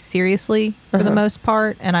themselves very seriously for the most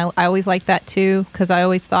part, and I always liked that too, because I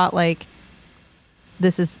always thought like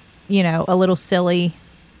this is a little silly.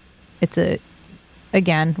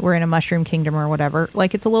 Again, we're in a mushroom kingdom or whatever.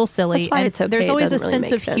 Like, it's a little silly. That's why it's okay. There's always a really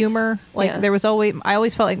sense of humor. Like, yeah. I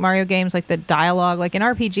always felt like Mario games, like the dialogue, like in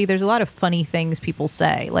RPG, there's a lot of funny things people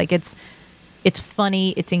say. Like, it's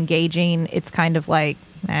funny, it's engaging, it's kind of like,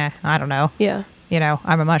 I don't know. Yeah.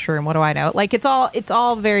 I'm a mushroom. What do I know? Like, it's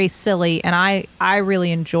all very silly, and I really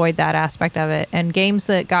enjoyed that aspect of it. And games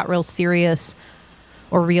that got real serious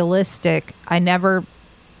or realistic, I don't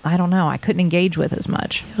know, I couldn't engage with as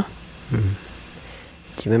much. Yeah. Do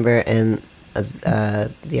you remember in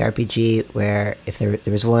the RPG where if there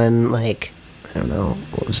was one, like, I don't know,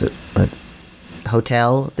 what was it, a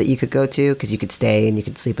hotel that you could go to because you could stay and you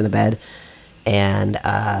could sleep in the bed, and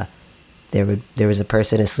there was a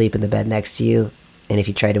person asleep in the bed next to you, and if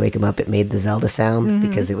you tried to wake him up, it made the Zelda sound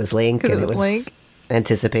because it was Link, and it was Link.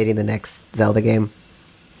 Anticipating the next Zelda game.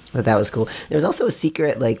 But that was cool. There was also a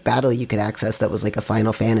secret like battle you could access that was like a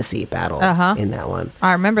Final Fantasy battle in that one.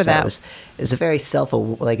 I remember that. It was a very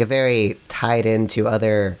a very tied into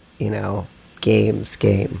other games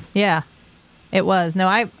game. Yeah, it was. No,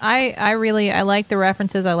 I really like the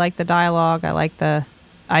references. I like the dialogue. I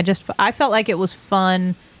felt like it was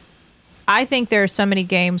fun. I think there are so many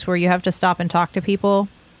games where you have to stop and talk to people,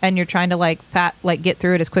 and you're trying to get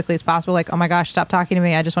through it as quickly as possible. Like, oh my gosh, stop talking to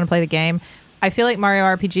me. I just want to play the game. I feel like Mario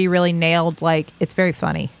RPG really nailed, like, it's very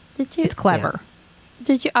funny. It's clever.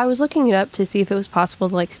 Yeah. I was looking it up to see if it was possible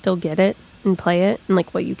to, like, still get it and play it, and,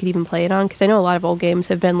 like, what you could even play it on. Because I know a lot of old games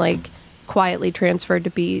have been, like, quietly transferred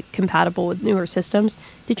to be compatible with newer systems.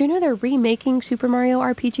 Did you know they're remaking Super Mario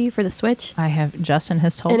RPG for the Switch? I have. Justin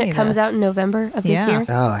has told me and it comes out in November of this year.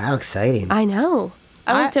 Oh, how exciting. I know.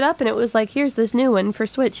 I looked it up, and it was like, here's this new one for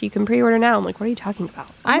Switch. You can pre-order now. I'm like, what are you talking about?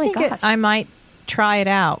 I think I might try it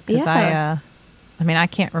out, because I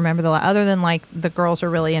can't remember other than like the girls are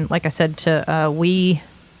really in, like I said, to Wii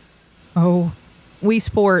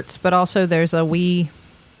Sports, but also there's a Wii.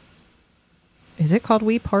 Is it called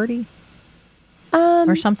Wii Party?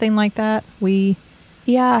 Or something like that?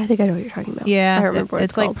 Yeah, I think I know what you're talking about. Yeah, I don't remember what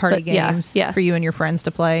it's like called, party games for you and your friends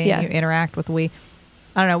to play. Yeah. And you interact with Wii.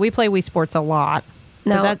 I don't know. We play Wii Sports a lot.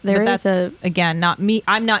 Now, that's again, not me.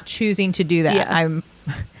 I'm not choosing to do that. Yeah. I'm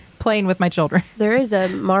playing with my children. There is a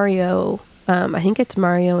Mario. I think it's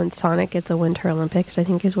Mario and Sonic at the Winter Olympics, I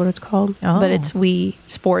think is what it's called. Oh. But it's Wii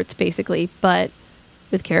Sports, basically, but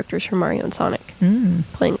with characters from Mario and Sonic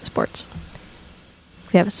playing the sports.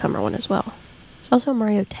 We have a summer one as well. There's also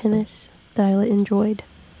Mario Tennis that I enjoyed.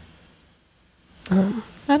 I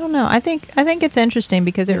don't know. I think it's interesting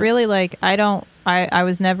because it really, like, I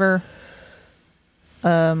was never,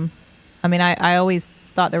 I always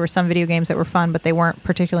thought there were some video games that were fun, but they weren't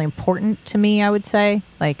particularly important to me, I would say,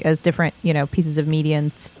 like as different, pieces of media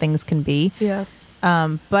and things can be. Yeah.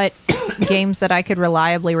 But games that I could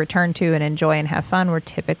reliably return to and enjoy and have fun were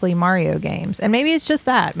typically Mario games. And maybe it's just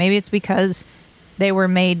that. Maybe it's because they were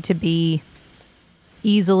made to be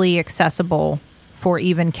easily accessible for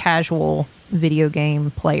even casual video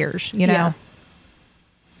game players, Yeah.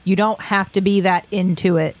 You don't have to be that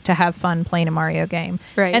into it to have fun playing a Mario game.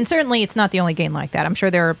 Right. And certainly it's not the only game like that. I'm sure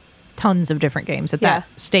there are tons of different games that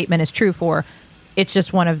statement is true for. It's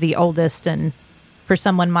just one of the oldest, and for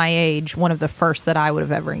someone my age, one of the first that I would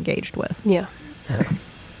have ever engaged with. Yeah.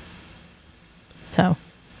 So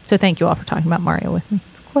thank you all for talking about Mario with me.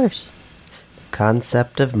 Of course.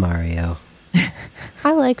 Concept of Mario.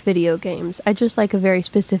 I like video games. I just like a very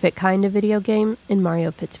specific kind of video game, and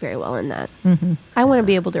Mario fits very well in that. Mm-hmm. I want to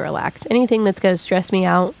be able to relax. Anything that's going to stress me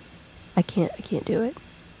out, I can't do it.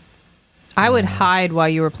 I would hide while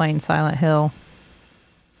you were playing Silent Hill.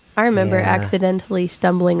 I remember Yeah. accidentally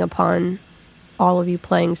stumbling upon all of you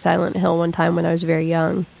playing Silent Hill one time when I was very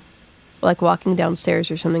young. Like walking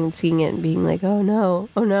downstairs or something and seeing it and being like, oh no,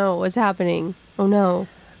 what's happening? Oh no,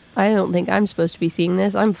 I don't think I'm supposed to be seeing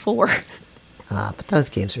this. I'm 4. But those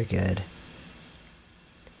games are good.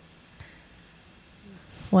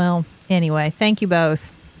 Well, anyway, thank you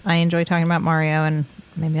both. I enjoy talking about Mario, and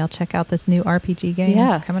maybe I'll check out this new RPG game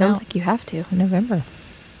coming sounds out like you have to. in November.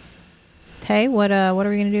 Tay, what are we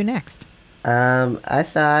going to do next? I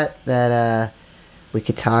thought that we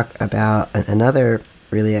could talk about another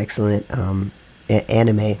really excellent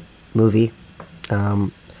anime movie. I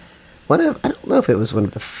don't know if it was one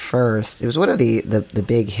of the first. It was one of the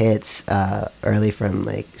big hits early from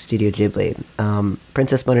like Studio Ghibli.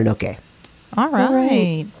 Princess Mononoke. All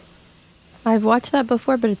right. I've watched that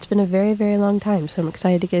before, but it's been a very, very long time, so I'm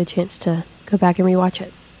excited to get a chance to go back and rewatch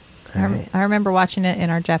it. All right. I remember watching it in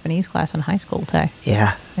our Japanese class in high school, Tay.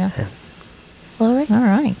 Yeah. Yeah. All right. All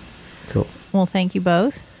right. Cool. Well, thank you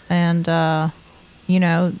both. And,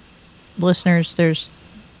 listeners,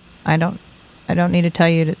 I don't need to tell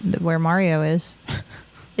you where Mario is.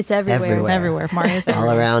 It's everywhere. Everywhere. Mario's All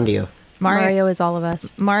everywhere. around you. Mario is all of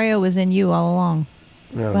us. Mario was in you all along.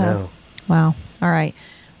 No, Wow. no. Wow. All right.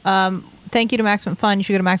 Thank you to Maximum Fun. You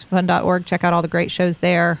should go to MaximumFun.org. Check out all the great shows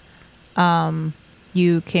there.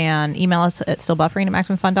 You can email us at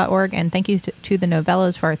stillbuffering@MaximumFun.org. And thank you to the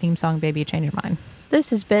Novellas for our theme song, Baby, You Changed Your Mind.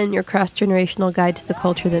 This has been your cross-generational guide to the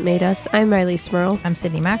culture that made us. I'm Riley Smurl. I'm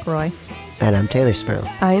Sydney McElroy. And I'm Taylor Spurl.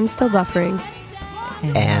 I am still buffering.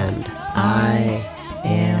 And I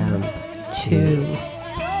am too.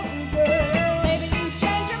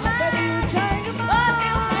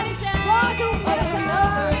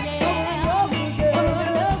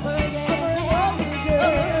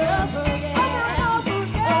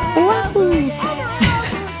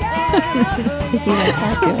 Did you like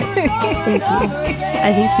that? Thank you.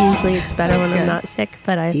 I think usually it's better when I'm not sick,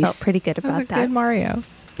 but I felt pretty good That was about a that. good Mario. You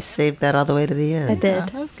saved that all the way to the end. I did. Yeah,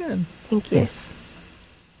 that was good. Thank you. Yes.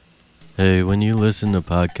 Hey, when you listen to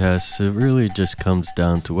podcasts, it really just comes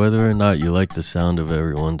down to whether or not you like the sound of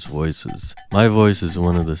everyone's voices. My voice is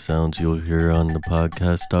one of the sounds you'll hear on the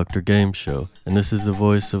podcast Dr. Game Show, and this is the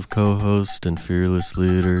voice of co-host and fearless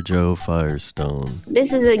leader Joe Firestone.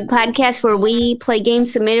 This is a podcast where we play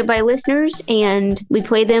games submitted by listeners, and we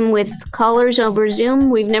play them with callers over Zoom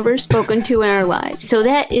we've never spoken to in our lives. So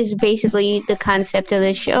that is basically the concept of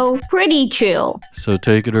the show. Pretty chill. So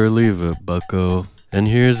take it or leave it, bucko. And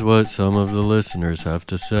here's what some of the listeners have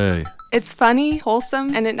to say. It's funny,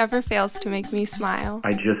 wholesome, and it never fails to make me smile.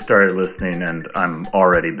 I just started listening and I'm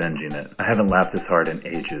already binging it. I haven't laughed this hard in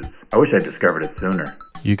ages. I wish I discovered it sooner.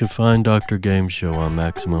 You can find Dr. Game Show on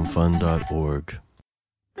MaximumFun.org.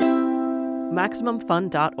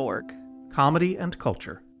 MaximumFun.org. Comedy and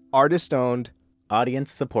culture. Artist owned.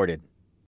 Audience supported.